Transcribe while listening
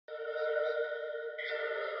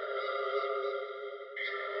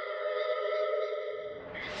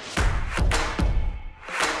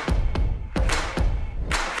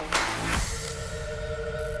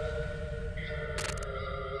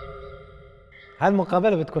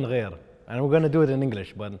هالمقابلة بتكون غير. And we're going to do it in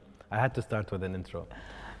English, but I had to start with an intro.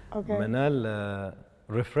 Okay. Manal,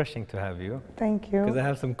 refreshing to have you. Thank you. Because I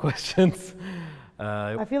have some questions.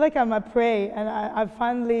 I feel like I'm a prey, and I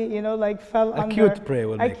finally, you know, like fell under. A cute prey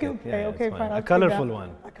will make it. A cute prey, Yeah, okay, fine. A colorful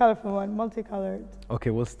one. A colorful one, multicolored.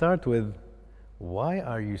 Okay, we'll start with, why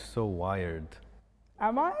are you so wired?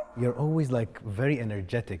 Am I? You're always like very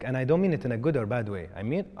energetic, and I don't mean it in a good or bad way. I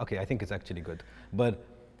mean, okay, I think it's actually good, but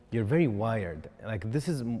you're very wired. Like, this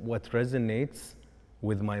is what resonates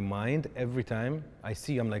with my mind every time I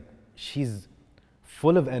see. I'm like, she's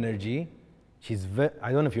full of energy. She's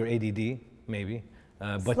I don't know if you're ADD, maybe.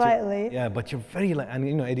 But slightly. Yeah, but you're very, and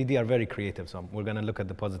you know, ADD are very creative, so we're gonna look at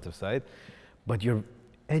the positive side. But you're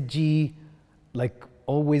edgy, like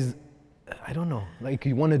always, I don't know, like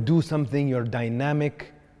you wanna do something, you're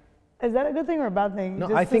dynamic. Is that a good thing or a bad thing? No,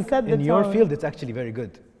 Just I think in your field, it's actually very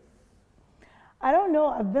good. I don't know,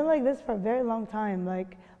 I've been like this for a very long time.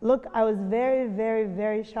 Like, look, I was very, very,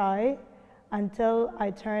 very shy until I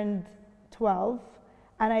turned 12.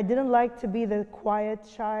 And I didn't like to be the quiet,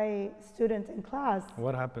 shy student in class.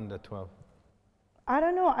 What happened at 12? I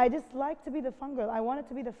don't know, I just liked to be the fun girl. I wanted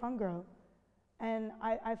to be the fun girl. And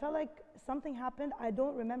I felt like something happened, I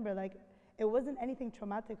don't remember, like it wasn't anything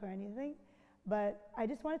traumatic or anything, but I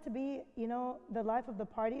just wanted to be, you know, the life of the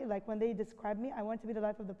party. Like when they describe me, I wanted to be the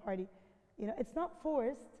life of the party. You know, it's not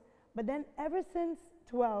forced, but then ever since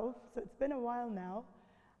 12, so it's been a while now,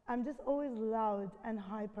 I'm just always loud and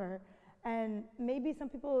hyper. And maybe some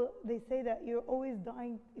people, they say that you're always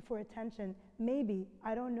dying for attention. Maybe,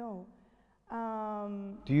 I don't know.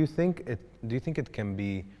 Do you think it can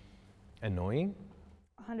be annoying?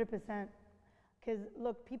 100%. Because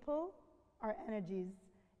look, people are energies,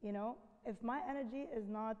 you know? If my energy is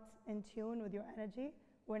not in tune with your energy,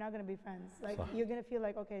 we're not gonna be friends. Like, you're gonna feel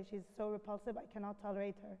like, okay, she's so repulsive, I cannot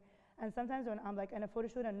tolerate her. And sometimes when I'm like in a photo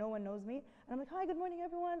shoot and no one knows me, and I'm like, hi, good morning,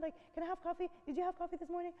 everyone. Like, can I have coffee? Did you have coffee this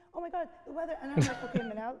morning? Oh my God, the weather. And I'm like, okay,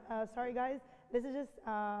 Manal, sorry guys. This is just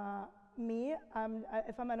me.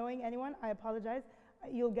 If I'm annoying anyone, I apologize.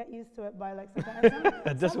 You'll get used to it by like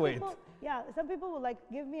some Just wait. People, yeah, some people will like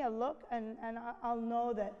give me a look and I'll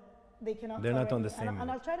know that they cannot. They're not on the same. And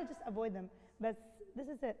I'll try to just avoid them. But this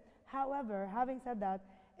is it. However, having said that,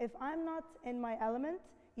 if I'm not in my element,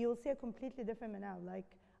 you'll see a completely different Manal. Like,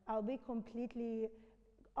 I'll be completely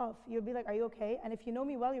off. You'll be like, are you okay? And if you know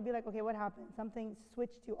me well, you'll be like, okay, what happened? Something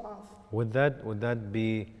switched you off. Would that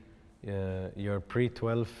be your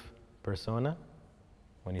pre-12 persona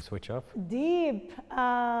when you switch off? Deep.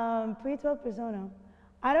 Pre-12 persona.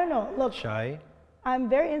 I don't know. Look. Shy? I'm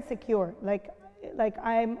very insecure. Like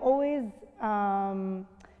I'm always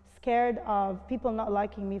scared of people not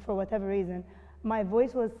liking me for whatever reason. My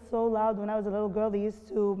voice was so loud when I was a little girl, they used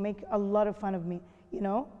to make a lot of fun of me, you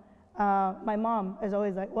know? My mom is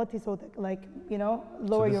always like, "Wati sotak," like, you know,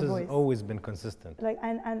 lower your voice. So this has always been consistent. Like,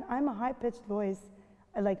 and I'm a high-pitched voice.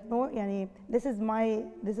 Like, this is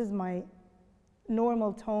my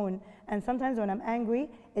normal tone. And sometimes when I'm angry,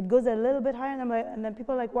 it goes a little bit higher, and I'm like, and then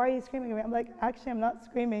people are like, "Why are you screaming at me?" I'm like, actually, I'm not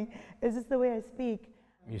screaming. It's just the way I speak.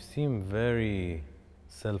 You seem very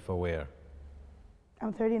self-aware.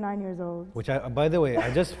 I'm 39 years old. Which by the way,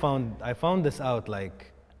 I found this out like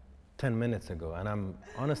 10 minutes ago, and I'm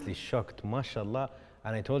honestly shocked, mashallah.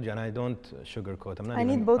 And I told you, and I don't sugarcoat. I'm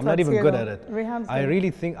not even good at it.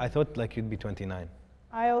 I thought like you'd be 29.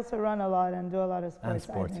 I also run a lot and do a lot of sports. And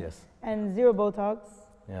sports, yes. And zero Botox.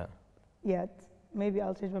 Yeah. Yet. Maybe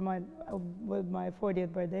I'll change my mind with my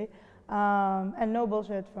 40th birthday. And no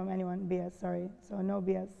bullshit from anyone, BS, sorry. So no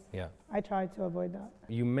BS. Yeah. I try to avoid that.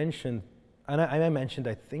 You mentioned, and I mentioned,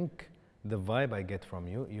 I think the vibe I get from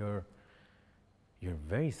you, you're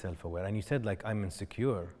very self-aware, and you said like, I'm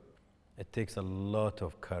insecure. It takes a lot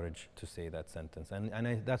of courage to say that sentence, and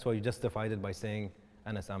that's why you justified it by saying,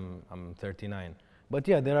 Anas, I'm 39. But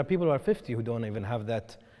yeah, there are people who are 50 who don't even have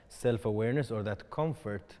that self-awareness or that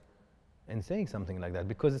comfort in saying something like that,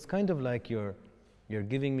 because it's kind of like you're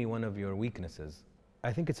giving me one of your weaknesses.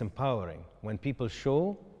 I think it's empowering. When people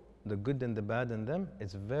show the good and the bad in them,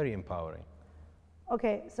 it's very empowering.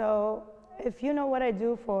 Okay, so if you know what I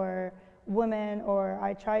do for women or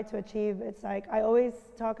I try to achieve, it's like I always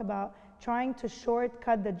talk about trying to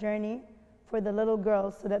shortcut the journey for the little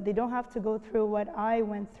girls so that they don't have to go through what I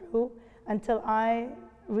went through until I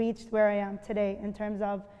reached where I am today in terms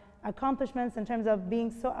of accomplishments, in terms of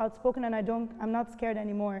being so outspoken, and I'm not scared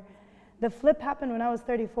anymore. The flip happened when I was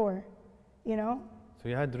 34, you know? So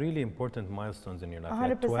you had really important milestones in your life.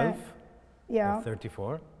 100%. 12, yeah.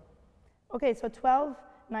 34. Okay, so 12,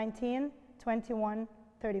 19, 21,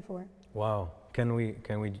 34. Wow. Can we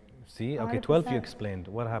see? Okay, 12 you explained.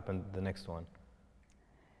 What happened the next one?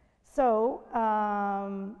 So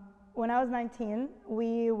when I was 19,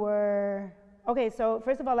 we were, okay, so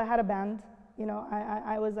first of all, I had a band. You know,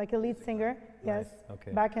 I was like a lead singer, yes,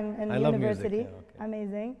 Okay. back in I love university. music. Yeah, okay.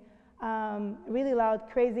 Amazing. Really loud,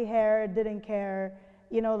 crazy hair, didn't care.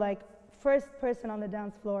 You know, like first person on the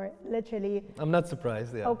dance floor, literally. I'm not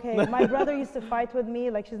surprised. Yeah. Okay, my brother used to fight with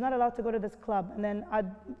me, like she's not allowed to go to this club. And then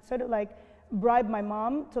I'd sort of like bribe my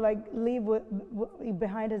mom to like leave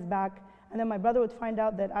behind his back. And then my brother would find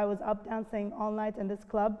out that I was up dancing all night in this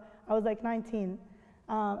club. I was like 19.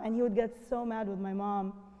 And he would get so mad with my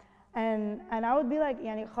mom. And I would be like,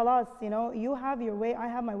 yani, khalas, you know, you have your way, I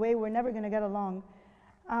have my way, we're never gonna get along.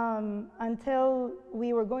 Until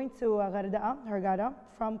we were going to Hurghada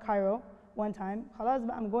from Cairo one time. Khalas,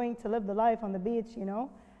 I'm going to live the life on the beach, you know.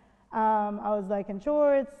 I was like in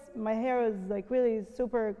shorts, my hair was like really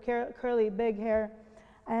super curly, big hair.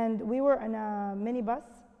 And we were in a minibus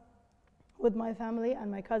with my family and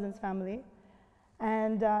my cousin's family.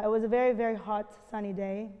 And it was a very, very hot, sunny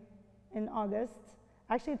day in August.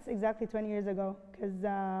 Actually, it's exactly 20 years ago, because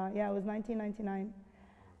yeah, it was 1999.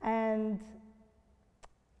 And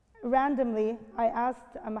randomly, I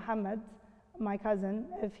asked Muhammad, my cousin,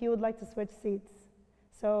 if he would like to switch seats.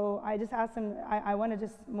 So I just asked him, I want to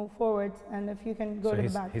just move forward, and if you can go to the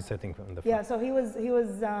back. He's sitting in the front. Yeah, so he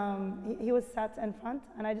was sat in front,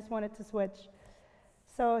 and I just wanted to switch.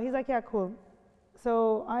 So he's like, yeah, cool.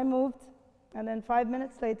 So I moved, and then 5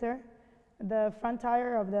 minutes later, the front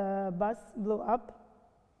tire of the bus blew up.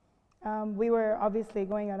 We were obviously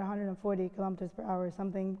going at 140 kilometers per hour,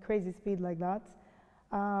 something crazy speed like that.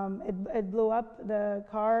 It blew up, the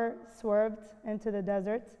car swerved into the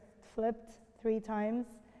desert, flipped 3 times.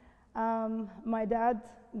 My dad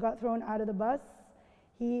got thrown out of the bus.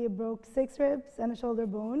 He broke 6 ribs and a shoulder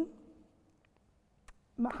bone.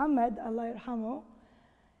 Muhammad, Allah yarhamu,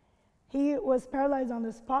 he was paralyzed on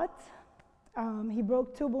the spot. He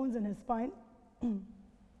broke 2 bones in his spine. And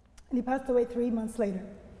he passed away 3 months later.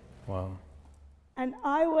 Wow. And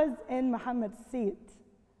I was in Muhammad's seat.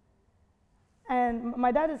 And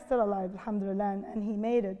my dad is still alive, alhamdulillah, and he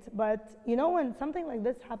made it. But you know, when something like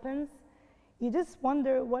this happens, you just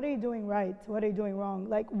wonder, what are you doing right? What are you doing wrong?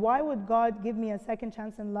 Like, why would God give me a second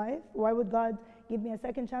chance in life? Why would God give me a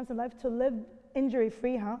second chance in life to live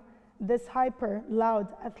injury-free, huh? This hyper, loud,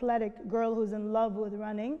 athletic girl who's in love with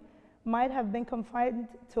running might have been confined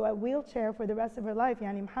to a wheelchair for the rest of her life.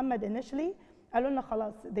 Yani Muhammad initially, alunna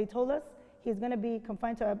khalas, they told us he's going to be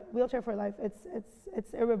confined to a wheelchair for life.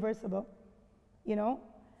 It's irreversible, you know?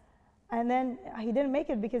 And then he didn't make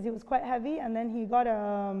it because he was quite heavy, and then he got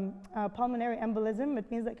a pulmonary embolism. It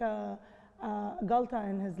means like a galta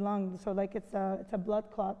in his lung. So like it's a blood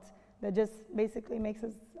clot that just basically makes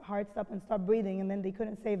his heart stop and stop breathing, and then they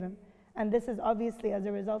couldn't save him. And this is obviously as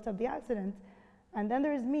a result of the accident. And then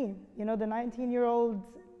there's me, you know, the 19-year-old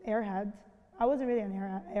airhead. I wasn't really an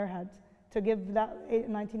airhead, to give that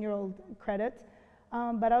 19-year-old credit.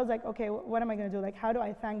 But I was like, okay, what am I going to do? Like, how do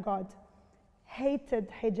I thank God? Hated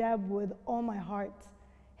hijab with all my heart.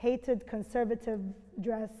 Hated conservative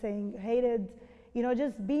dressing. Hated, you know,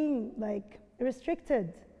 just being like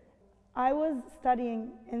restricted. I was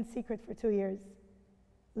studying in secret for 2 years.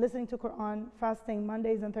 Listening to Quran, fasting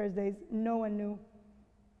Mondays and Thursdays. No one knew.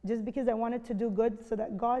 Just because I wanted to do good so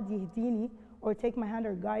that God yihdini, or take my hand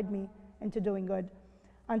or guide me into doing good.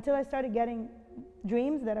 Until I started getting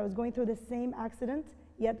dreams that I was going through the same accident,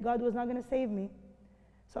 yet God was not going to save me.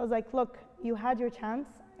 So I was like, look, you had your chance.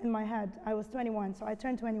 In my head, I was 21, so I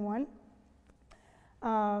turned 21.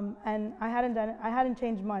 And I hadn't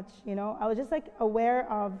changed much, you know. I was just like aware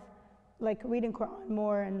of like reading Quran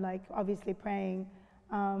more and like obviously praying.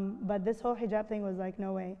 But this whole hijab thing was like,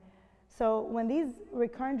 no way. So when these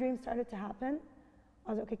recurrent dreams started to happen,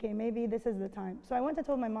 I was like, okay, maybe this is the time. So I went and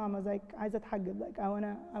told my mom, I was like, Aizat Haggib, like I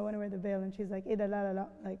wanna wear the veil. And she's like, Ida la la la,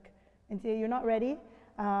 like, until you're not ready,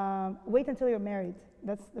 wait until you're married.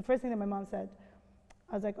 That's the first thing that my mom said.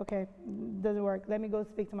 I was like, okay, doesn't work. Let me go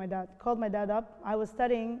speak to my dad. Called my dad up. I was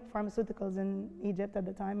studying pharmaceuticals in Egypt at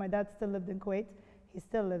the time. My dad still lived in Kuwait. He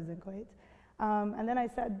still lives in Kuwait. And then I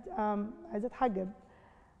said, Aizat Haggib.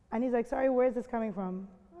 And he's like, sorry, where is this coming from?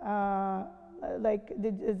 Like,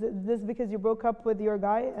 is this because you broke up with your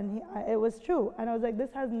guy? And it was true. And I was like,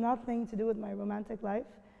 this has nothing to do with my romantic life.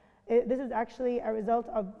 This is actually a result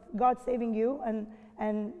of God saving you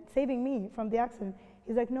and saving me from the accident.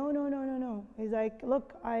 He's like, no. He's like,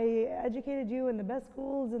 look, I educated you in the best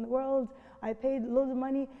schools in the world. I paid loads of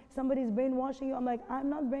money. Somebody's brainwashing you. I'm like, I'm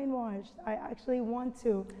not brainwashed. I actually want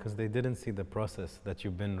to. Because they didn't see the process that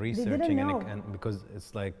you've been They researching, didn't know. and because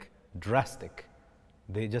it's like drastic.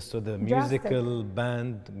 They just saw the musical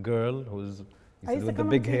band girl who's You I said used to with the come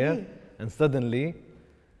big on hair, TV. and suddenly,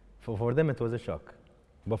 for them it was a shock.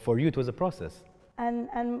 But for you, it was a process. And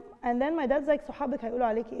then my dad's like, صحابك هيقولوا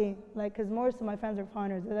عليكي إيه? Like, because most of my friends are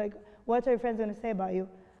foreigners. They're like, what are your friends going to say about you?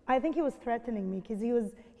 I think he was threatening me because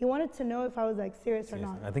he wanted to know if I was like serious or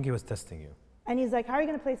not. I think he was testing you. And he's like, how are you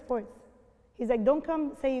going to play sports? He's like, don't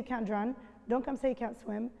come say you can't run. Don't come say you can't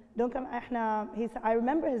swim. Don't come, I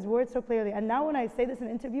remember his words so clearly. And now when I say this in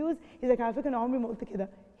interviews, he's like, على فكرة أنا عمري ما قلت كده.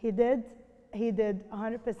 He did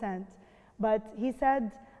 100%. But he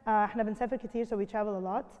said, احنا بنسافر كتير, so we travel a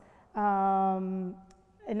lot.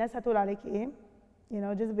 الناس هتقول عليك إيه? You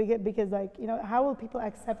know, just because like, you know, how will people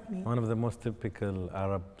accept me? One of the most typical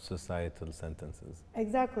Arab societal sentences.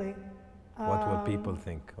 Exactly. What will people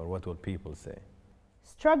think, or what will people say?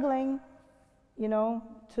 Struggling, you know,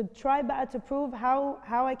 to try to prove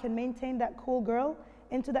how I can maintain that cool girl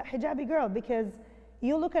into that hijabi girl, because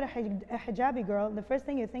you look at a hijabi girl, the first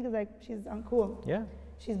thing you think is like, she's uncool. Yeah.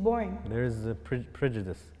 She's boring. There is a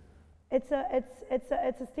prejudice. It's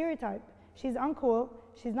a stereotype. She's uncool,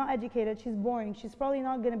 she's not educated, she's boring, she's probably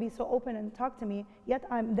not going to be so open and talk to me, yet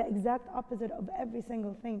I'm the exact opposite of every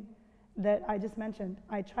single thing that I just mentioned.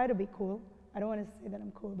 I try to be cool. I don't want to say that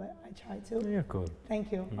I'm cool, but I try to. You're cool.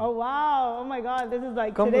 Thank you. Oh wow, oh my God, this is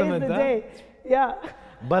like, Compliment today's the day. Yeah.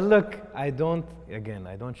 But look, I don't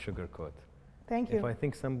sugarcoat. Thank you. If I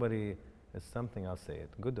think somebody is something, I'll say it,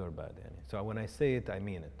 good or bad. So when I say it, I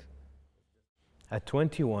mean it. At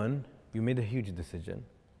 21, you made a huge decision,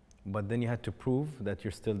 but then you had to prove that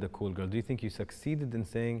you're still the cool girl. Do you think you succeeded in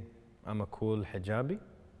saying, I'm a cool hijabi?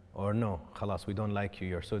 Or no, خلاص, we don't like you,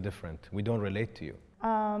 you're so different, we don't relate to you?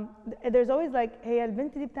 There's always like, hey,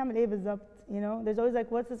 البنت دي بتعمل ايه بالظبط? You know, there's always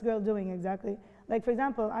like, what's this girl doing exactly? Like, for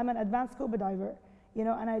example, I'm an advanced scuba diver, you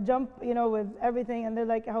know, and I jump, you know, with everything, and they're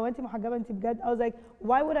like, how انتي محجبة انتي بجد? I was like,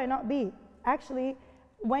 why would I not be? Actually,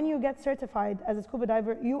 when you get certified as a scuba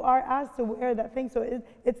diver, you are asked to wear that thing, so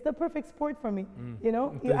it's the perfect sport for me, you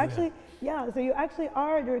know? You actually, so you actually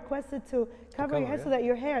are requested to cover your hair so that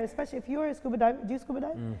your hair, especially if you're a scuba diver, do you scuba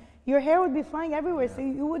dive? Your hair would be flying everywhere, so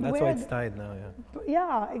you would wear... That's why it's tied now,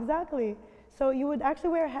 Yeah, exactly. So you would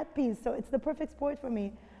actually wear a headpiece, so it's the perfect sport for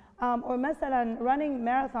me. Or مثلا running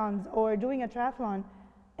marathons or doing a triathlon,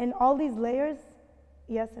 in all these layers,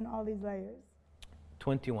 yes, in all these layers.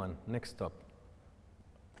 21, next stop.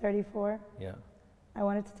 34. Yeah. I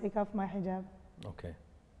wanted to take off my hijab. Okay.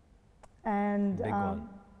 And big one.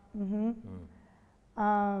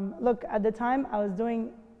 Look, at the time I was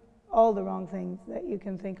doing all the wrong things that you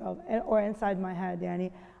can think of, or inside my head. Yani,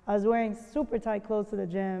 I was wearing super tight clothes to the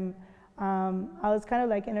gym. I was kind of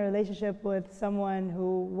like in a relationship with someone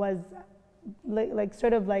who was like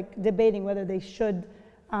sort of like debating whether they should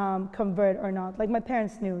convert or not. Like my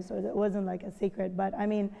parents knew, so it wasn't like a secret. But I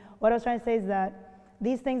mean, what I was trying to say is that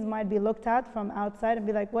these things might be looked at from outside and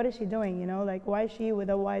be like, what is she doing? You know, like why is she with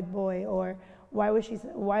a white boy, or why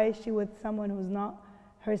is she with someone who's not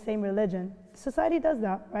her same religion? Society does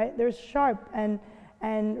that, right? They're sharp and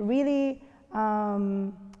really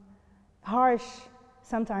harsh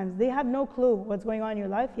sometimes. They have no clue what's going on in your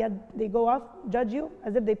life, yet they go off, judge you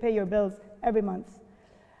as if they pay your bills every month.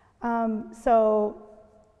 So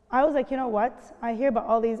I was like, you know what? I hear about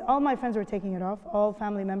all my friends were taking it off, all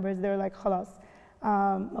family members, they're like, خلاص.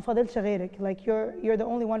 ما فاضلش غيرك, like you're the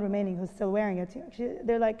only one remaining who's still wearing it. Actually,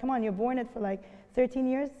 they're like, come on, you've worn it for like 13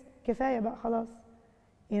 years, كفاية بقى خلاص.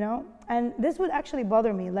 You know, and this would actually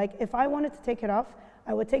bother me. Like if I wanted to take it off,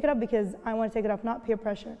 I would take it off because I want to take it off, not peer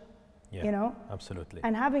pressure. Yeah, you know? Absolutely.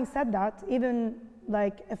 And having said that, even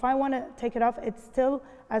like if I want to take it off, it's still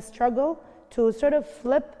a struggle to sort of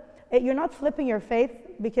flip. You're not flipping your faith,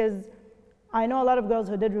 because I know a lot of girls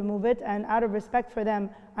who did remove it, and out of respect for them,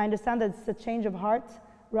 I understand that it's a change of heart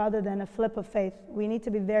rather than a flip of faith. We need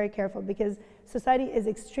to be very careful, because society is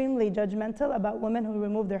extremely judgmental about women who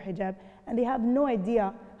remove their hijab, and they have no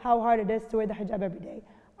idea how hard it is to wear the hijab every day.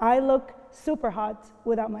 I look super hot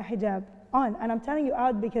without my hijab on, and I'm telling you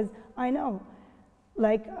out because I know.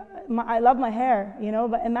 Like, I love my hair, you know,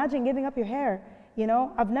 but imagine giving up your hair, you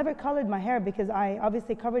know. I've never colored my hair because I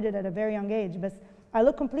obviously covered it at a very young age, but I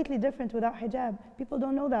look completely different without hijab. People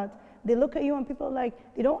don't know that. They look at you and people like,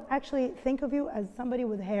 they don't actually think of you as somebody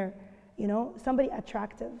with hair, you know, somebody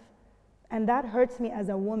attractive. And that hurts me as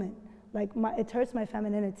a woman. Like, it hurts my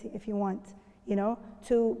femininity, if you want, you know,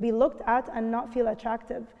 to be looked at and not feel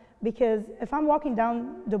attractive. Because if I'm walking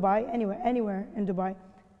down Dubai, anywhere in Dubai,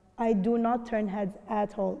 I do not turn heads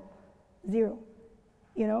at all. Zero.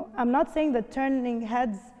 You know, I'm not saying that turning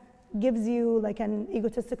heads gives you like an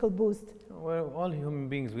egotistical boost. We're all human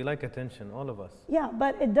beings. We like attention, all of us. Yeah,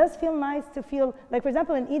 but it does feel nice to feel, like for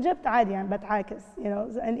example in Egypt, عادي يعني بتعاكس, you know.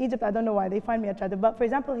 In Egypt, I don't know why, they find me attractive. But for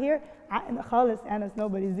example here, خالص Anas,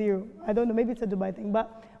 nobody, zero. I don't know, maybe it's a Dubai thing.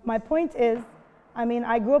 But my point is, I mean,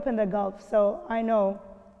 I grew up in the Gulf, so I know.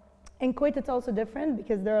 In Kuwait, it's also different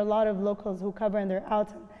because there are a lot of locals who cover and they're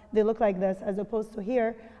out and they look like this, as opposed to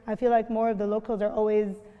here. I feel like more of the locals are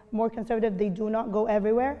always more conservative. They do not go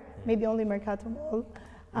everywhere, maybe only Mercato Mall.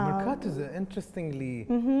 Mercato is an interestingly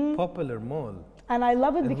popular mall. And I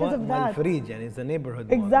love it because of that. الفريد, يعني it's a neighborhood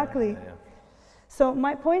mall. Exactly. Yeah. So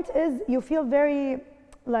my point is, you feel very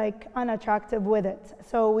like unattractive with it.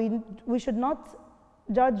 So we should not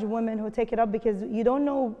judge women who take it up because you don't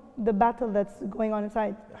know the battle that's going on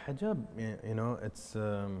inside. Hijab, you know, it's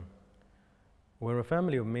we're a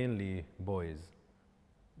family of mainly boys,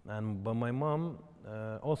 but my mom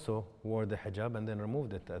also wore the hijab and then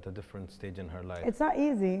removed it at a different stage in her life. It's not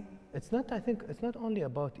easy. It's not. I think it's not only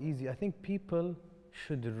about easy. I think people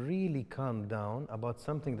should really calm down about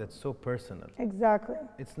something that's so personal. Exactly.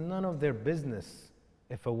 It's none of their business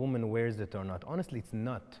if a woman wears it or not. Honestly, it's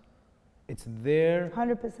not. It's their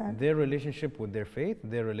 100%. Their relationship with their faith,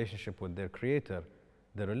 their relationship with their creator.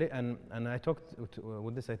 And I talked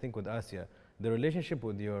with this, I think, with Asia. The relationship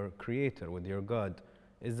with your creator, with your God,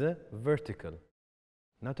 is a vertical,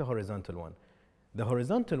 not a horizontal one. The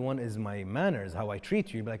horizontal one is my manners, how I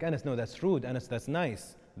treat you. You'd be like, Anas, no, that's rude. Anas, that's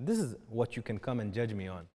nice. This is what you can come and judge me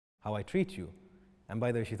on, how I treat you. And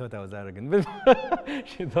by the way, she thought I was arrogant.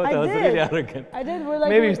 She thought I was really arrogant. I did. We're like,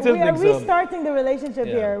 maybe you still we are think so. restarting the relationship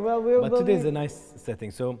here. Well, but today is a nice setting.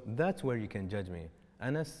 So that's where you can judge me.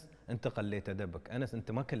 Anas, أنت قليت أدبك. Anas,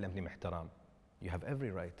 أنت ما كلمتني باحترام. You have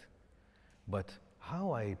every right. But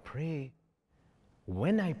how I pray,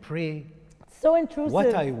 when I pray, so intrusive.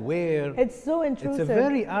 what I wear. It's so intrusive. It's a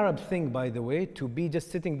very Arab thing, by the way, to be just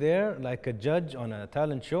sitting there like a judge on a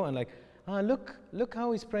talent show and like, look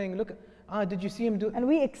how he's praying. Look, did you see him do? And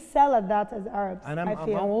we excel at that as Arabs. And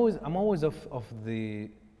I'm always of the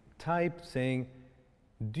type saying,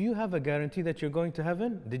 do you have a guarantee that you're going to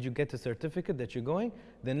heaven? Did you get a certificate that you're going?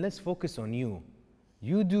 Then let's focus on you.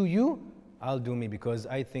 You do you, I'll do me, because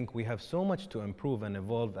I think we have so much to improve and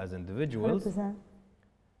evolve as individuals. 100%.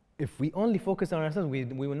 If we only focus on ourselves, we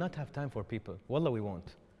will not have time for people. Wallah, we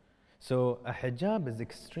won't. So a hijab is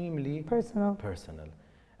extremely personal.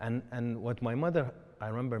 And what my mother, I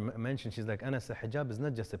remember, mentioned, she's like, Anas, a hijab is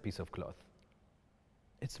not just a piece of cloth.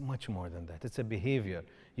 It's much more than that. It's a behavior.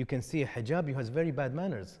 You can see a hijab who has very bad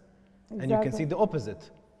manners. Exactly. And you can see the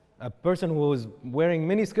opposite. A person who is wearing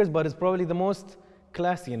mini skirts but is probably the most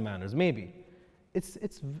classy in manners, maybe.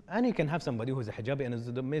 And you can have somebody who's a hijabi and is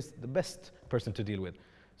the best person to deal with.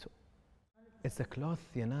 So it's a cloth,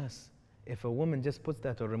 ya nas. If a woman just puts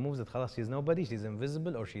that or removes it, khalas, she's nobody, she's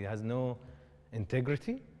invisible, or she has no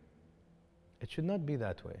integrity. It should not be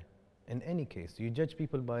that way. In any case, you judge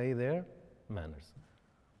people by their manners.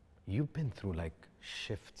 You've been through like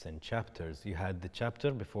shifts and chapters. You had the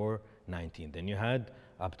chapter before 19, then you had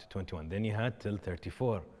up to 21, then you had till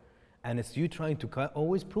 34. And it's you trying to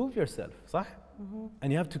always prove yourself, صح?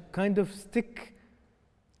 And you have to kind of stick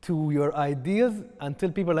to your ideas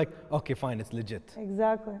until people are like, okay, fine, it's legit.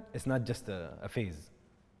 Exactly. It's not just a phase.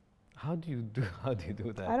 How do you do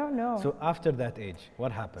that? I don't know. So after that age,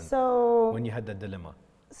 what happened? So when you had that dilemma?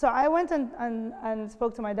 So I went and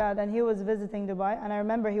spoke to my dad, and he was visiting Dubai, and I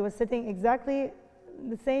remember he was sitting exactly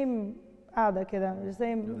the same the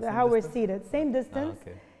same how we're seated, same distance,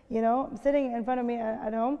 okay. You know, sitting in front of me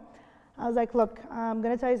at home. I was like, look, I'm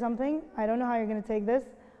gonna tell you something. I don't know how you're gonna take this,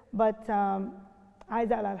 but I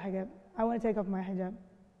want to take off my hijab.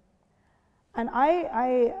 And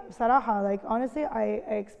I صراحة, like honestly, I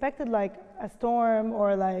expected like a storm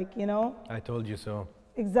or like, you know. I told you so.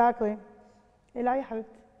 Exactly.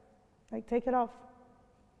 Like, take it off.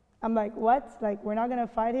 I'm like, what? Like, we're not gonna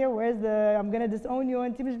fight here? I'm gonna disown you,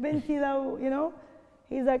 and you know?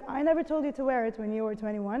 He's like, I never told you to wear it when you were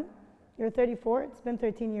 21. You're 34, it's been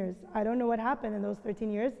 13 years. I don't know what happened in those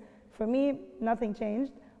 13 years. For me, nothing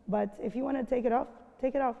changed, but if you wanna take it off,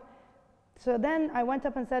 take it off. So then I went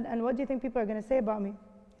up and said, and what do you think people are gonna say about me?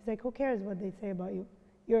 He's like, who cares what they say about you?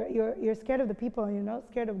 You're scared of the people, you know,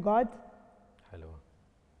 scared of God. Hello.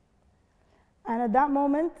 And at that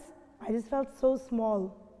moment, I just felt so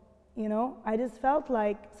small, you know? I just felt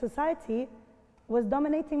like society was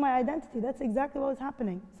dominating my identity. That's exactly what was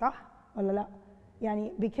happening. صح ولا لا?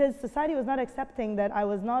 يعني because society was not accepting that I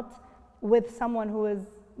was not with someone who is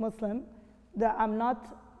Muslim, that I'm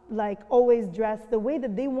not like always dressed the way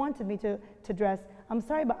that they wanted me to dress. I'm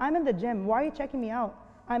sorry, but I'm in the gym. Why are you checking me out?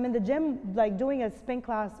 I'm in the gym, like doing a spin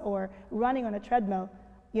class or running on a treadmill.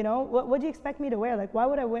 You know, what do you expect me to wear? Like, why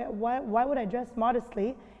would I dress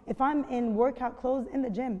modestly if I'm in workout clothes in the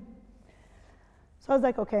gym? So I was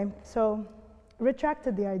like, okay, so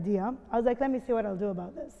retracted the idea. I was like, let me see what I'll do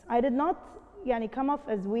about this. I did not come off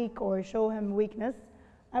as weak or show him weakness.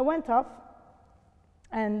 I went off,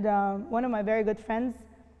 and one of my very good friends,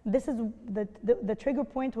 this is the trigger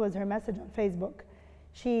point was her message on Facebook.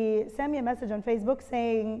 She sent me a message on Facebook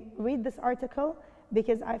saying, read this article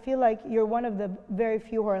because I feel like you're one of the very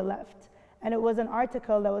few who are left. And it was an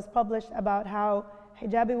article that was published about how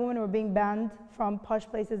hijabi women were being banned from posh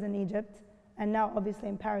places in Egypt, and now obviously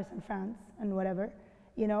in Paris and France and whatever.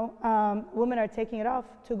 You know, women are taking it off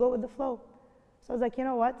to go with the flow. So I was like, you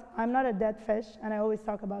know what? I'm not a dead fish, and I always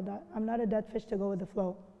talk about that. I'm not a dead fish to go with the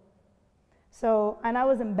flow. So, and I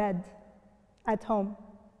was in bed at home,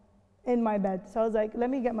 in my bed. So I was like, let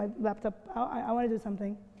me get my laptop. I want to do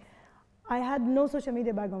something. I had no social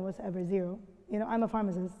media background whatsoever, zero. You know, I'm a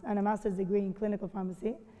pharmacist and a master's degree in clinical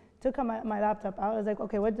pharmacy. Took my laptop out. I was like,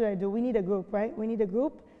 okay, what do? We need a group, right? We need a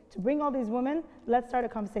group to bring all these women. Let's start a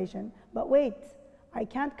conversation. But wait, I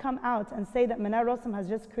can't come out and say that Manal Rostom has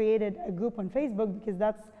just created a group on Facebook because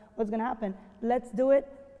that's what's going to happen. Let's do it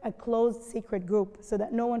a closed secret group so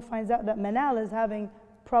that no one finds out that Manal is having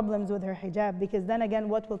problems with her hijab, because then again,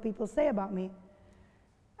 what will people say about me?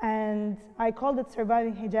 And I called it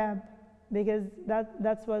Surviving Hijab because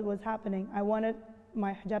that's what was happening. I wanted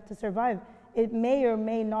my hijab to survive. It may or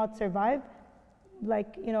may not survive,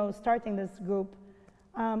 like, you know, starting this group.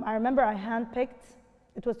 I remember I handpicked,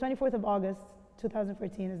 it was 24th of August,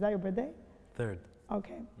 2014. Is that your birthday? 3rd.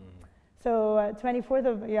 Okay. So 24th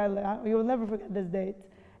of, yeah, you will never forget this date.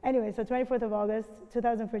 Anyway, so 24th of August,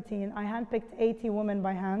 2014, I handpicked 80 women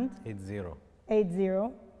by hand. 80.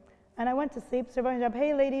 And I went to sleep, surviving hijab.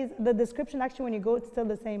 Hey ladies, the description actually when you go, it's still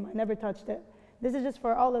the same. I never touched it. This is just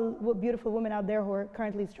for all the beautiful women out there who are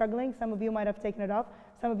currently struggling. Some of you might have taken it off.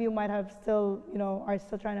 Some of you might have still, you know, are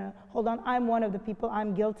still trying to hold on. I'm one of the people,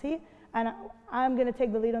 I'm guilty. And I'm gonna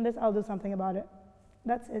take the lead on this, I'll do something about it.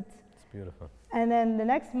 That's it. It's beautiful. And then the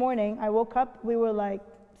next morning, I woke up, we were like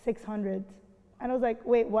 600. And I was like,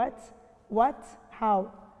 wait, what? What?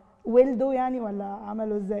 How? Wildu yani wala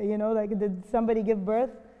amalu zay, you know, like did somebody give birth?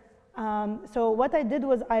 So what I did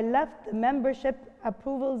was I left the membership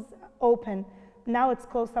approvals open. Now it's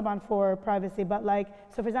closed taban for privacy, but like,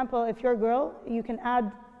 so for example, if you're a girl, you can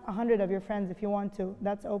add 100 of your friends if you want to,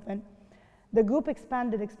 that's open. The group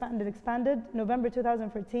expanded. November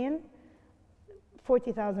 2014,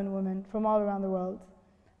 40,000 women from all around the world.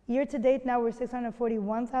 Year to date now we're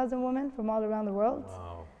 641,000 women from all around the world.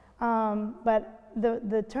 Wow. But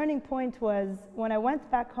the turning point was when I went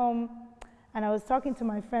back home and I was talking to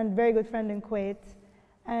my friend, very good friend in Kuwait,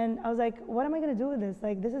 and I was like, what am I going to do with this?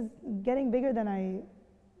 Like, this is getting bigger than I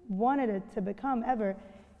wanted it to become ever.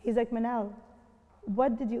 He's like, Manal,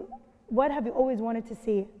 what have you always wanted to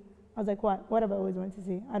see? I was like, what? What have I always wanted to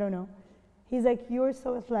see? I don't know. He's like, you're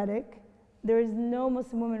so athletic. There is no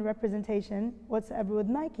Muslim women representation whatsoever with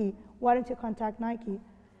Nike. Why don't you contact Nike?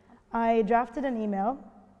 I drafted an email,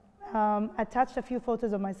 attached a few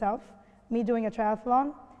photos of myself, me doing a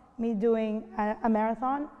triathlon, me doing a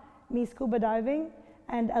marathon, me scuba diving,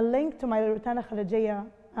 and a link to my Rutana Khalajiyya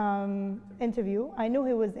interview. I knew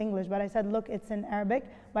he was English, but I said, look, it's in Arabic,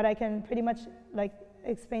 but I can pretty much like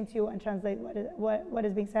explain to you and translate what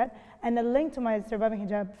is being said, and a link to my Surviving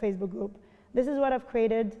Hijab Facebook group. This is what I've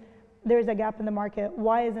created. There's a gap in the market.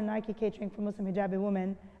 Why isn't Nike catering for Muslim hijabi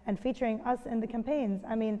women and featuring us in the campaigns?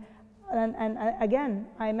 I mean, and again,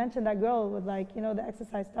 I mentioned that girl with like, you know, the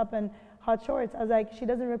exercise top and hot shorts. I was like, she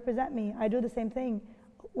doesn't represent me. I do the same thing.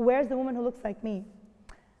 Where's the woman who looks like me?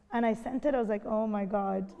 And I sent it. I was like, oh my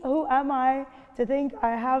God, who am I to think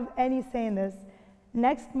I have any say in this?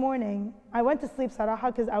 Next morning, I went to sleep Saraha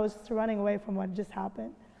because I was just running away from what just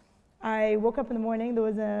happened. I woke up in the morning, there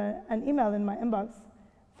was an email in my inbox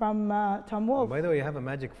from Tom Wolfe. By the way, you have a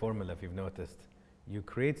magic formula if you've noticed. You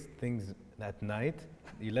create things at night,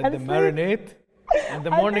 you let them marinate, in the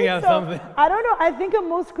morning you have something. I don't know, I think I'm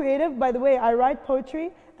most creative. By the way, I write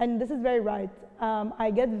poetry, and this is very right.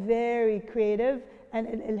 I get very creative, and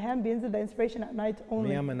ilham begins with the inspiration at night only.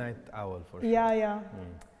 Me, I'm a night owl for sure. Yeah.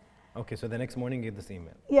 Okay, so the next morning you get this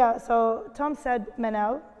email. Yeah, so Tom said,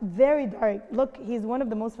 Manal, very dark. Look, he's one of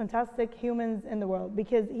the most fantastic humans in the world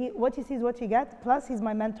because what he sees, what you get. Plus, he's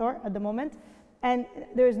my mentor at the moment. And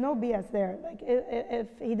there's no BS there. Like, if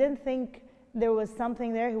he didn't think there was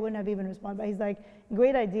something there, he wouldn't have even responded. But he's like,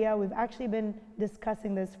 great idea. We've actually been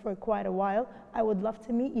discussing this for quite a while. I would love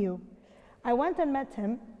to meet you. I went and met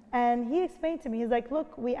him, and he explained to me, he's like,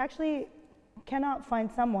 look, we actually cannot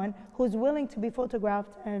find someone who's willing to be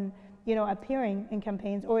photographed and, you know, appearing in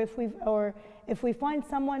campaigns, or if we find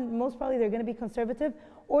someone, most probably they're going to be conservative,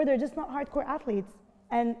 or they're just not hardcore athletes.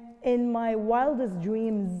 And in my wildest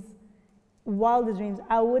dreams,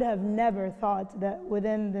 I would have never thought that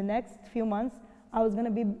within the next few months, I was going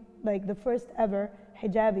to be like the first ever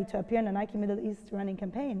hijabi to appear in a Nike Middle East running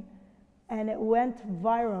campaign. And it went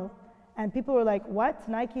viral. And people were like, what?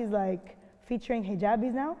 Nike's like featuring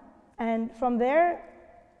hijabis now? And from there,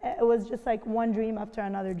 it was just like one dream after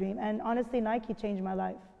another dream. And honestly, Nike changed my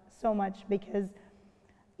life so much because,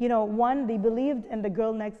 you know, one, they believed in the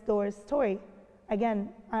girl next door's story. Again,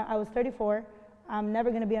 I was 34. I'm never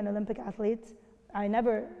going to be an Olympic athlete. I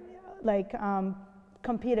never like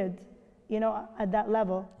competed, you know, at that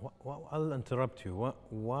level. I'll interrupt you.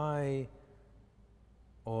 Why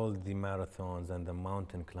all the marathons and the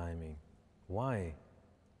mountain climbing? Why?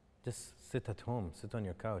 Just sit at home, sit on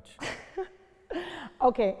your couch.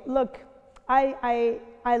 Okay, look, I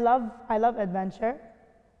love adventure.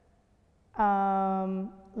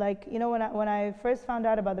 Like, you know, when I first found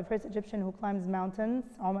out about the first Egyptian who climbs mountains,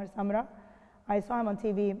 Omar Samra, I saw him on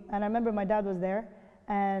TV, and I remember my dad was there,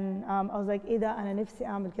 and I was like, إيه ده أنا نفسي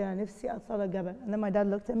أعمل كده نفسي أطلع الجبل. And then my dad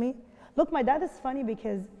looked at me. Look, my dad is funny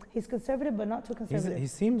because he's conservative but not too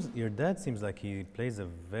conservative. Your dad seems like he plays a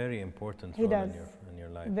very important role in your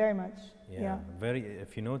life. Very much. Yeah. Very.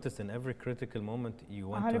 If you notice, in every critical moment, you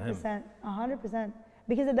went to him. 100%.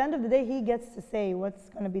 Because at the end of the day, he gets to say what's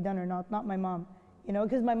going to be done or not my mom. You know,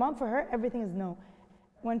 because my mom, for her, everything is no.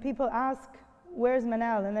 When people ask, where's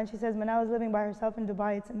Manal? And then she says, Manal is living by herself in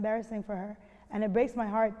Dubai. It's embarrassing for her. And it breaks my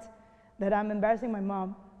heart that I'm embarrassing my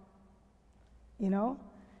mom. You know?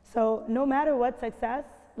 So no matter what success,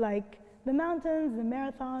 like the mountains, the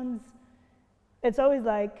marathons, it's always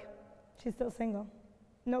like, she's still single.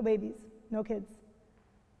 No babies, no kids.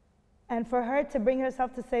 And for her to bring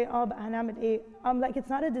herself to say, oh, but I'm like, it's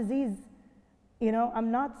not a disease. You know,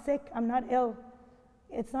 I'm not sick, I'm not ill.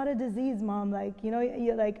 It's not a disease, Mom. Like, you know,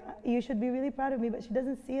 you should be really proud of me, but she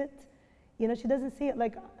doesn't see it. You know, she doesn't see it.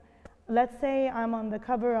 Like, let's say I'm on the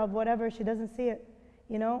cover of whatever, she doesn't see it.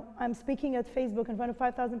 You know, I'm speaking at Facebook in front of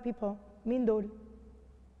 5,000 people. Min dol.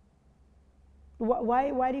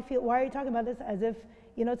 Why do you feel, why are you talking about this as if,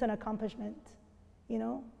 you know, it's an accomplishment? You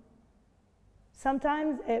know?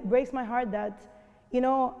 Sometimes it breaks my heart that, you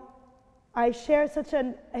know, I share such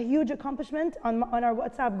a huge accomplishment on our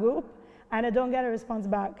WhatsApp group and I don't get a response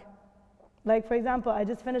back. Like, for example, I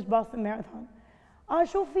just finished Boston Marathon.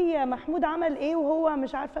 شوفي محمود عمل ايه وهو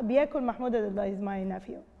مش عارفة بياكل محمود is my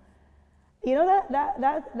nephew. You know,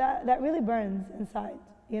 that really burns inside.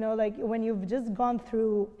 You know, like when you've just gone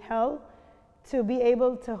through hell, to be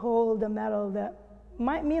able to hold a medal that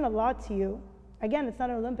might mean a lot to you. Again, it's not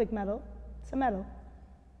an Olympic medal, it's a medal.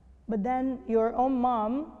 But then your own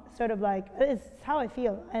mom sort of like, it's how I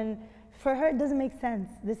feel. And for her, it doesn't make sense.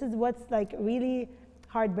 This is what's like really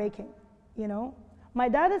heartbreaking, you know? My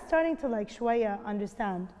dad is starting to like shwaya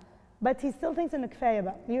understand, but he still thinks in الكفاية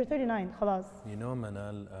about. You're 39, خلاص. You know,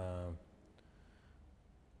 Manal,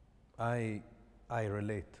 I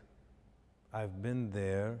relate. I've been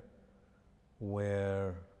there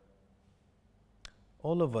where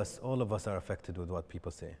all of us are affected with what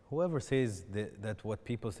people say. Whoever says that what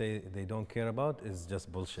people say they don't care about is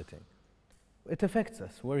just bullshitting. It affects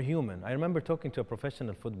us. We're human. I remember talking to a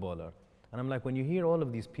professional footballer, and I'm like, when you hear all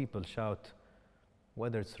of these people shout,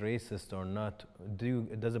 whether it's racist or not,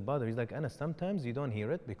 does it bother? He's like, Anna, sometimes you don't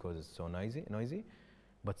hear it because it's so noisy,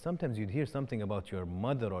 but sometimes you'd hear something about your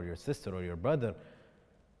mother or your sister or your brother.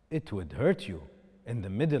 It would hurt you in the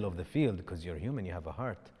middle of the field because you're human, you have a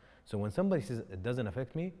heart. So when somebody says it doesn't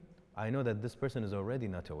affect me, I know that this person is already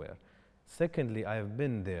not aware. Secondly, I've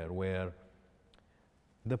been there where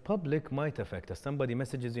the public might affect us. Somebody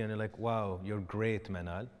messages you and you're like, wow, you're great,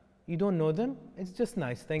 Manal. You don't know them, it's just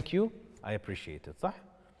nice, thank you, I appreciate it, صح?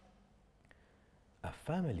 A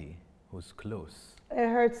family who's close. It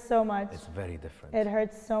hurts so much. It's very different. It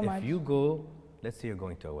hurts so much. If you go, let's say you're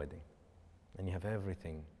going to a wedding, and you have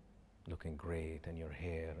everything looking great, and your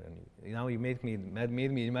hair, and now you made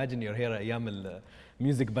me imagine your hair at Yamil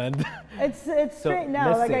music band. It's straight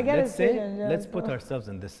now, like I get it straight. Let's put ourselves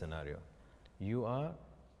in this scenario. You are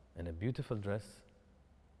in a beautiful dress.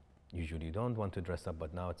 Usually you don't want to dress up,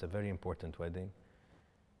 but now it's a very important wedding.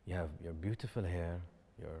 You have your beautiful hair,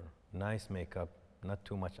 your nice makeup, not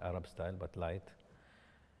too much Arab style, but light.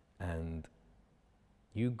 And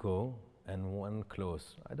you go, and one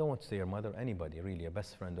close, I don't want to say your mother, anybody really, a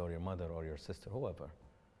best friend or your mother or your sister, whoever,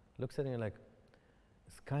 looks at you like,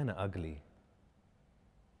 it's kind of ugly.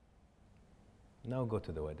 Now go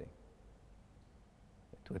to the wedding.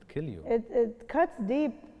 It would kill you. It cuts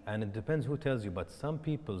deep. And it depends who tells you, but some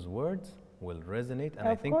people's words will resonate. And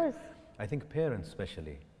Of course. I think parents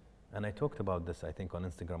especially, and I talked about this, I think, on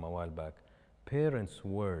Instagram a while back. Parents'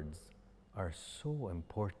 words are so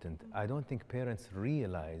important. I don't think parents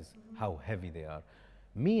realize how heavy they are.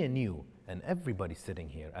 Me and you and everybody sitting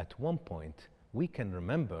here, at one point, we can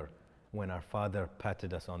remember when our father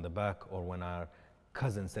patted us on the back or when our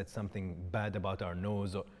cousin said something bad about our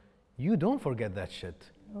nose. Or, you don't forget that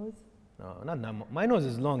shit. Nose? No, not now. My nose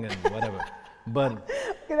is long and whatever. But,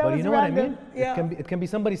 Okay, but you know what I mean? Yeah. It can be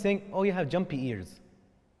somebody saying, oh, you have jumpy ears.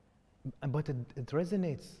 But it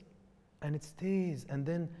resonates and it stays. And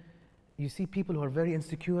then you see people who are very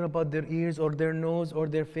insecure about their ears or their nose or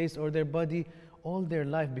their face or their body all their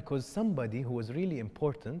life because somebody who was really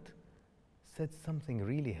important said something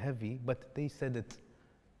really heavy, but they said it,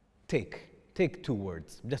 take 2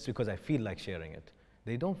 words, just because I feel like sharing it.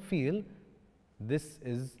 They don't feel this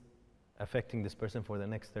is affecting this person for the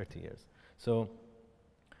next 30 years. So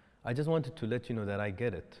I just wanted to let you know that I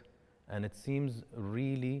get it. And it seems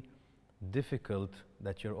really difficult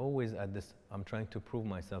that you're always at this, I'm trying to prove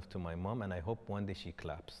myself to my mom, and I hope one day she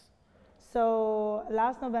claps. So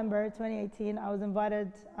last November 2018, I was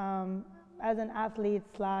invited as an athlete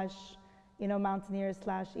slash, you know, mountaineer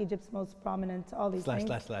slash Egypt's most prominent, all these things.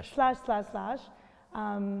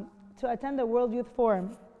 To attend the World Youth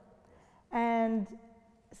Forum. And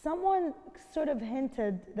someone sort of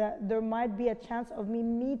hinted that there might be a chance of me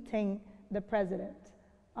meeting the president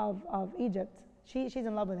of Egypt. She's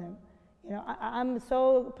in love with him. You know, I'm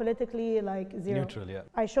so politically like zero. Neutral, yeah.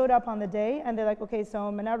 I showed up on the day and they're like, okay,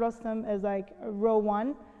 so Manal Rostom is like row 1.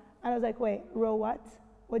 And I was like, wait, row what?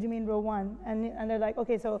 What do you mean row 1? And they're like,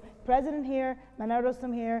 okay, so president here, Manal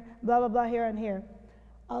Rostom here, blah, blah, blah, here and here.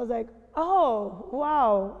 I was like, oh,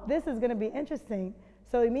 wow, this is gonna be interesting.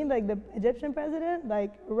 So you mean like the Egyptian president,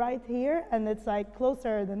 like right here, and it's like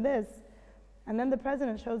closer than this. And then the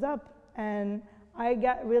president shows up and I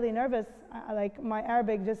got really nervous. Like my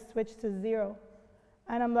Arabic just switched to 0.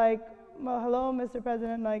 And I'm like, well, hello, Mr.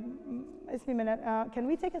 President, like, it's me, Manal. Can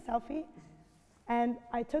we take a selfie? And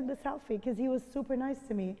I took the selfie because he was super nice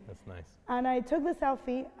to me. That's nice. And I took the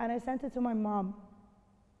selfie and I sent it to my mom.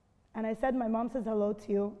 And I said, my mom says hello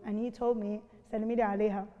to you. And he told me, Salamiri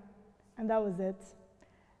alayha. And that was it.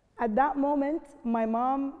 At that moment, my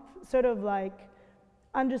mom sort of like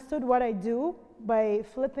understood what I do by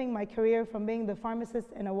flipping my career from being the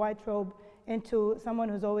pharmacist in a white robe into someone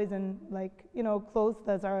who's always in, like, you know, clothes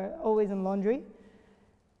that are always in laundry,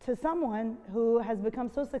 to someone who has become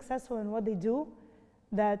so successful in what they do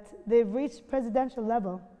that they've reached presidential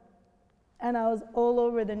level. And I was all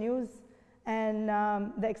over the news. And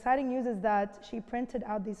the exciting news is that she printed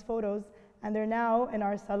out these photos and they're now in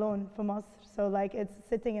our salon for Masr. So like it's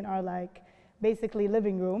sitting in our like basically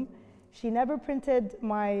living room. She never printed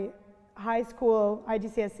my high school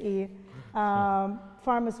IGCSE,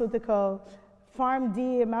 pharmaceutical,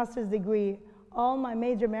 PharmD master's degree, all my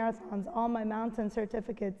major marathons, all my mountain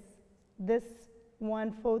certificates. This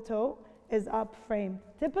one photo is up framed.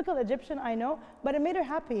 Typical Egyptian, I know, but it made her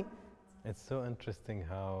happy. It's so interesting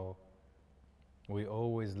how we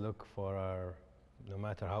always look for our, no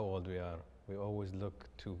matter how old we are, we always look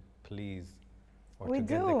to please or we to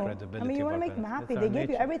do. get the credibility. I mean, you want to make them happy. They give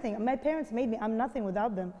you everything. My parents made me. I'm nothing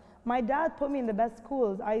without them. My dad put me in the best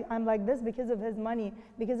schools. I'm like this because of his money,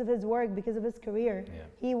 because of his work, because of his career. Yeah.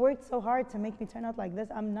 He worked so hard to make me turn out like this.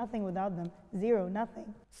 I'm nothing without them. Zero,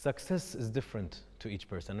 nothing. Success is different to each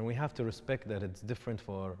person, and we have to respect that it's different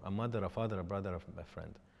for a mother, a father, a brother, a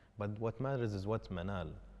friend. But what matters is what's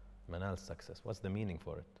Manal's success. What's the meaning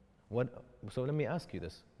for it? So let me ask you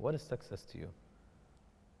this. What is success to you?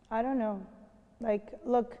 I don't know. Like,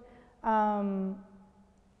 look,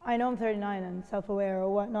 I know I'm 39 and self-aware or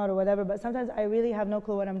whatnot or whatever, but sometimes I really have no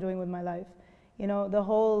clue what I'm doing with my life. You know, the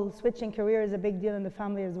whole switching career is a big deal in the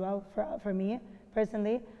family as well, for me,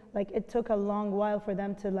 personally. Like, it took a long while for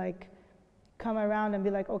them to, like, come around and be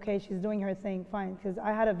like, okay, she's doing her thing, fine. Because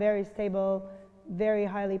I had a very stable, very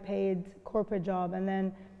highly paid corporate job. And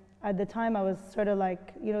then at the time, I was sort of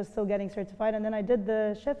like, you know, still getting certified. And then I did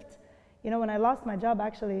the shift. You know, when I lost my job,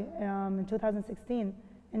 actually, in 2016,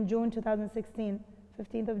 in June 2016,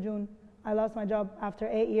 15th of June, I lost my job after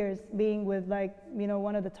 8 years being with, like, you know,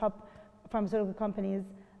 one of the top pharmaceutical companies,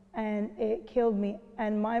 and it killed me.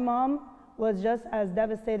 And my mom was just as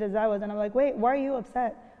devastated as I was. And I'm like, wait, why are you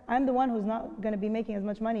upset? I'm the one who's not going to be making as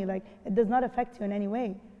much money. Like, it does not affect you in any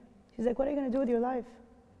way. She's like, what are you going to do with your life?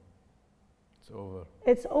 It's over.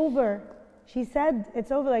 It's over. She said,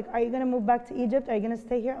 it's over. Like, are you going to move back to Egypt? Are you going to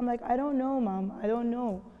stay here? I'm like, I don't know, Mom. I don't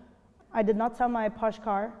know. I did not sell my posh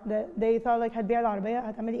car. They thought like هتبيع العربية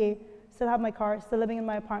هتعملي إيه? Still have my car, still living in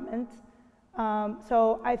my apartment.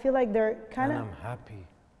 So I feel like they're kind of. And I'm happy.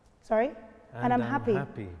 Sorry? And I'm happy.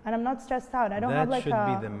 And I'm not stressed out. I don't have like that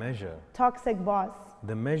should be the measure. Toxic boss.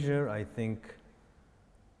 The measure, I think,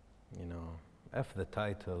 you know, F the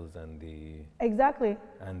titles and the. Exactly.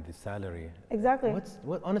 And the salary. Exactly.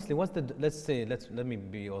 Honestly, what's the, let me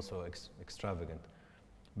be also extravagant.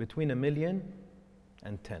 Between 1 million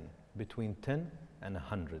and 10, between 10 and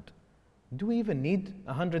 100. Do we even need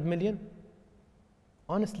 100 million?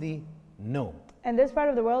 Honestly, no. In this part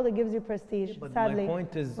of the world, it gives you prestige, but sadly. My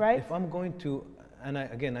point is, right? If I'm going to, and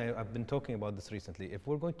I've been talking about this recently, if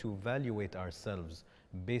we're going to evaluate ourselves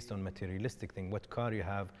based on materialistic thing, what car you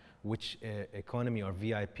have, which economy or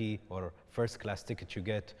VIP or first class ticket you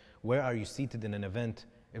get, where are you seated in an event,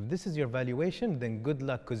 if this is your valuation, then good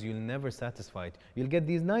luck, because you'll never satisfy it. You'll get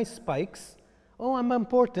these nice spikes, oh, I'm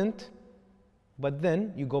important, but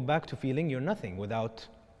then you go back to feeling you're nothing without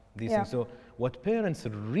these things. So what parents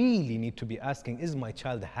really need to be asking, is my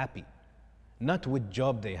child happy? Not what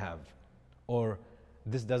job they have, or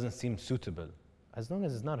this doesn't seem suitable. As long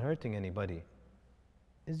as it's not hurting anybody.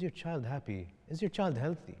 Is your child happy? Is your child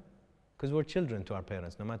healthy? Because we're children to our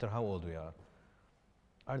parents, no matter how old we are.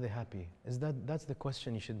 Are they happy? That's the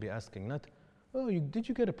question you should be asking, not, oh, did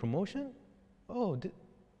you get a promotion? Oh,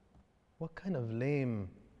 what kind of lame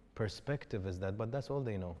perspective is that? But that's all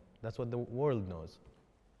they know. That's what the world knows.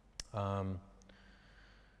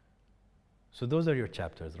 So those are your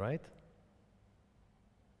chapters, right?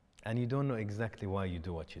 And you don't know exactly why you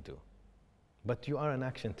do what you do. But you are an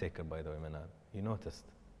action taker, by the way, Manal. You noticed.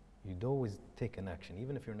 You'd always take an action,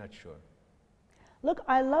 even if you're not sure. Look,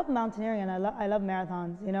 I love mountaineering and I love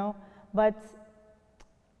marathons, you know, but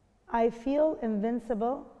I feel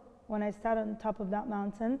invincible when I stand on top of that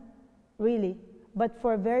mountain, really, but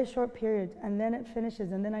for a very short period, and then it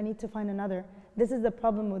finishes, and then I need to find another. This is the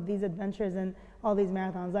problem with these adventures and all these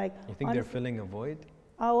marathons. Like, you think they're filling a void?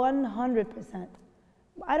 100%.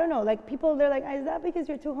 I don't know, like people, they're like, is that because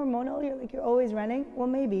you're too hormonal? You're always running? Well,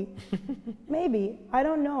 maybe, maybe, I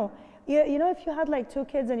don't know. You know, if you had like 2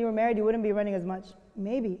 kids and you were married, you wouldn't be running as much.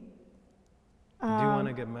 Maybe. Do you want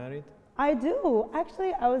to get married? I do.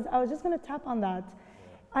 Actually, I was just going to tap on that.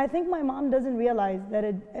 I think my mom doesn't realize that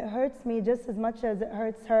it hurts me just as much as it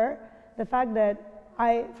hurts her. The fact that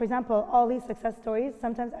for example, all these success stories,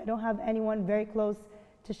 sometimes I don't have anyone very close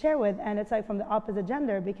to share with, and it's like from the opposite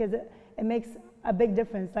gender, because it makes a big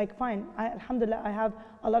difference. Like, fine, alhamdulillah, I have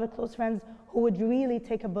a lot of close friends who would really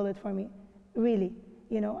take a bullet for me, really,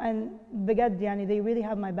 you know, and بجد, yani, they really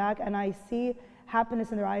have my back, and I see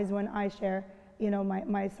happiness in their eyes when I share, you know,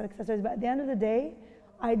 my success stories. But at the end of the day,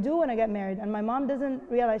 I do when I get married, and my mom doesn't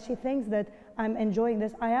realize. She thinks that I'm enjoying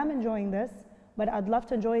this. I am enjoying this, but I'd love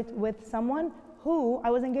to enjoy it with someone who I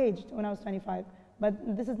was engaged when I was 25.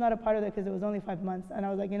 But this is not a part of it because it was only 5 months, and I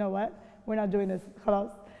was like, you know what? We're not doing this.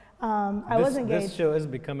 Khalas. I was engaged. This show is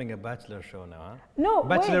becoming a bachelor show now, huh? No,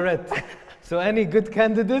 Bachelorette. So any good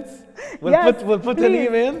candidates, we'll put an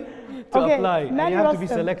email to apply. And you have to be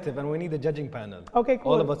selective, and we need a judging panel. Okay,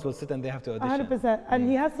 cool. All of us will sit and they have to audition. 100%. And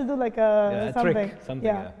he has to do like a something. trick. Something,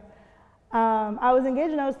 yeah. I was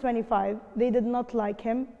engaged when I was 25. They did not like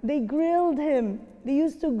him. They grilled him. They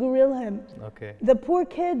used to grill him. Okay. The poor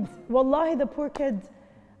kid. Wallahi, the poor kid.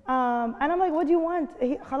 And I'm like, what do you want?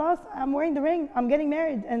 Khalas, I'm wearing the ring. I'm getting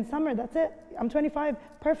married in summer. That's it. I'm 25.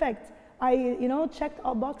 Perfect. I, you know, checked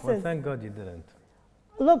all boxes. Well, thank God you didn't.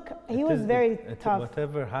 Look, he was very tough.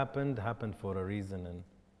 Whatever happened for a reason,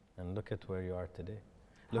 and look at where you are today.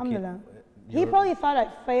 Look, Alhamdulillah. He probably thought I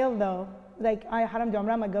failed though. Like, I haram do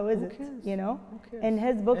ma go is it? You know? In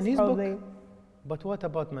his books, probably. But what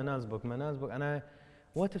about Manal's book? And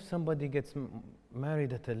what if somebody gets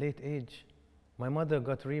married at a late age? My mother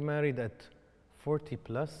got remarried at 40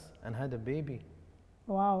 plus and had a baby.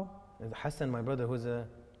 Wow. Hassan, my brother, who's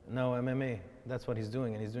now MMA, that's what he's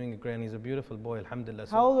doing, and he's doing great, and he's a beautiful boy, alhamdulillah.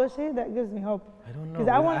 How old was she? That gives me hope. I don't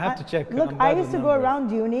know. I have to check. Look, I used to go around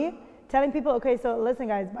uni telling people, okay, so listen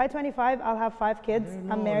guys, by 25, I'll have 5 kids.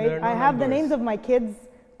 I'm married. I have the names of my kids.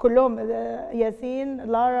 Kulum, Yasin,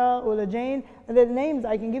 Lara, Ula Jane. The names,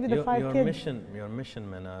 I can give you the 5 kids. Your mission,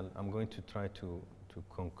 Manal, I'm going to try to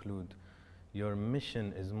conclude. Your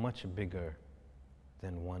mission is much bigger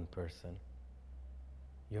than one person.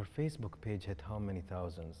 Your Facebook page hit how many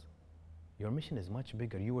thousands? Your mission is much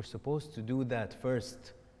bigger. You were supposed to do that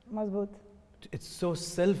first. Mazboot. It's so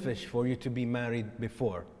selfish for you to be married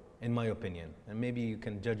before, in my opinion. And maybe you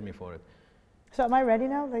can judge me for it. So am I ready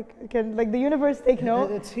now? Like, can the universe take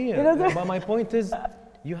note? It's here. You know, but my point is,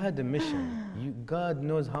 you had a mission. God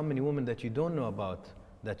knows how many women that you don't know about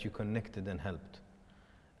that you connected and helped.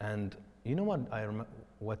 And you know what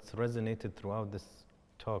what's resonated throughout this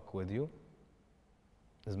talk with you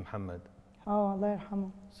is Muhammad. Oh, Allah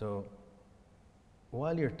yarhamu. So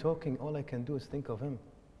while you're talking, all I can do is think of him.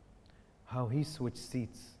 How he switched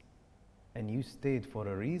seats and you stayed for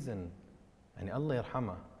a reason. And Allah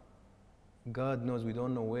yarhamah. God knows we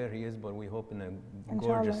don't know where he is, but we hope in a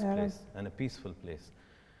gorgeous place and a peaceful place.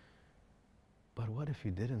 But what if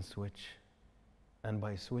you didn't switch? And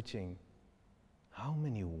by switching, how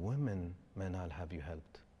many women, Manal, have you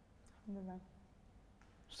helped?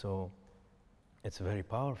 So it's very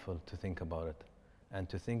powerful to think about it. And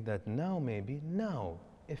to think that now,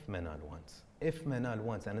 if Manal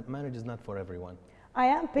wants, and marriage is not for everyone. I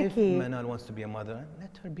am picky. If Manal wants to be a mother,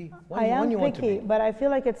 let her be. I am picky, but I feel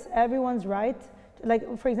like it's everyone's right.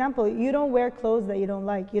 Like, for example, you don't wear clothes that you don't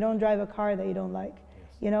like. You don't drive a car that you don't like.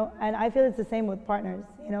 Yes. You know, and I feel it's the same with partners.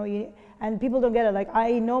 You know, and people don't get it. Like,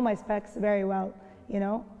 I know my specs very well. You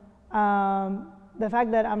know, the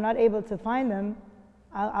fact that I'm not able to find them,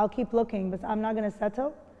 I'll keep looking, but I'm not going to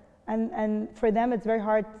settle. And for them, it's very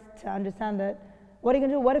hard to understand that. What are you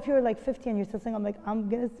gonna do? What if you're like 50 and you're still single? I'm like, I'm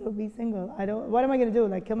gonna still be single. What am I gonna do?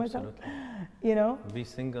 Like kill myself? You know? Be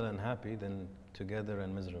single and happy than together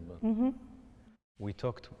and miserable. Mm-hmm. We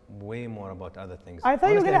talked way more about other things. I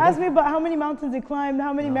thought you were gonna ask me about how many mountains you climbed,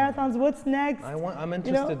 how many marathons, what's next? I'm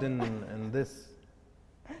interested in this.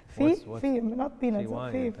 Not peanuts.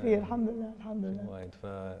 Alhamdulillah,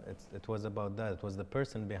 alhamdulillah. It was about that. It was the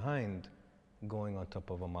person behind going on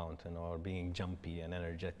top of a mountain or being jumpy and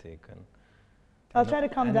energetic and I'll try to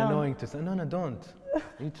calm down. Annoying to say, no, don't.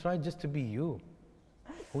 You try just to be you.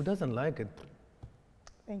 Who doesn't like it?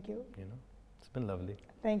 Thank you. You know, it's been lovely.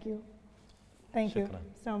 Thank you. Thank you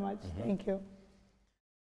so much. Thank you.